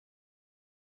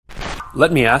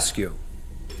Let me ask you,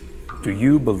 do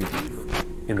you believe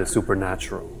in the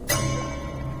supernatural?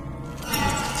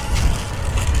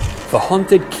 The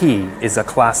Haunted Key is a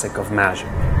classic of magic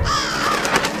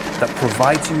that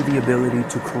provides you the ability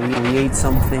to create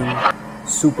something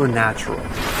supernatural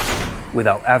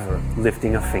without ever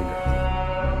lifting a finger.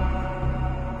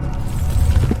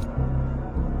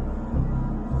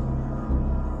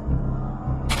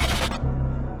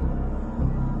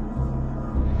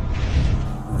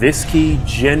 This key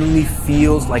genuinely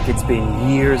feels like it's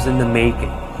been years in the making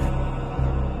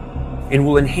and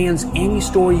will enhance any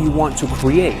story you want to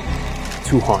create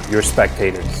to haunt your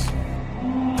spectators.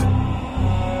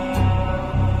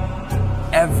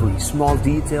 Every small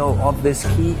detail of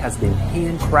this key has been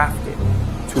handcrafted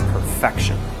to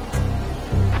perfection.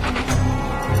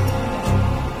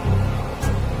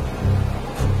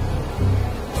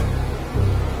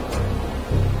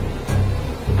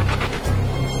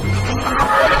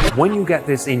 When you get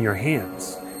this in your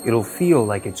hands, it'll feel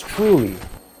like it's truly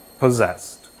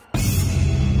possessed.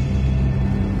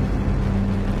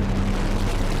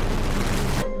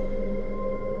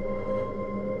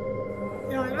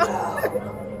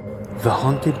 The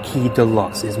Haunted Key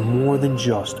Deluxe is more than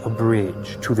just a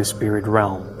bridge to the spirit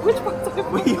realm. Which one?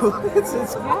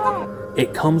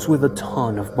 It comes with a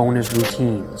ton of bonus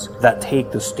routines that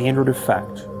take the standard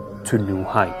effect to new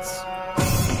heights.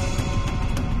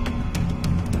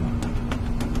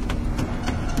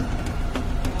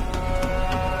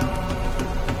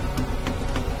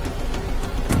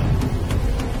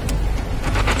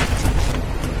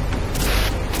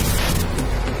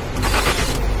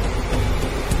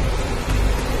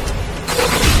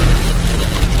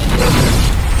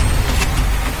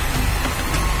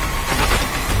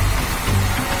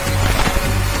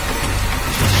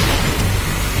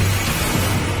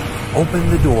 Open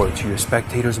the door to your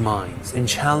spectators' minds and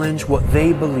challenge what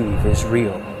they believe is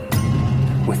real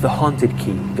with the Haunted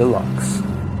Key Deluxe.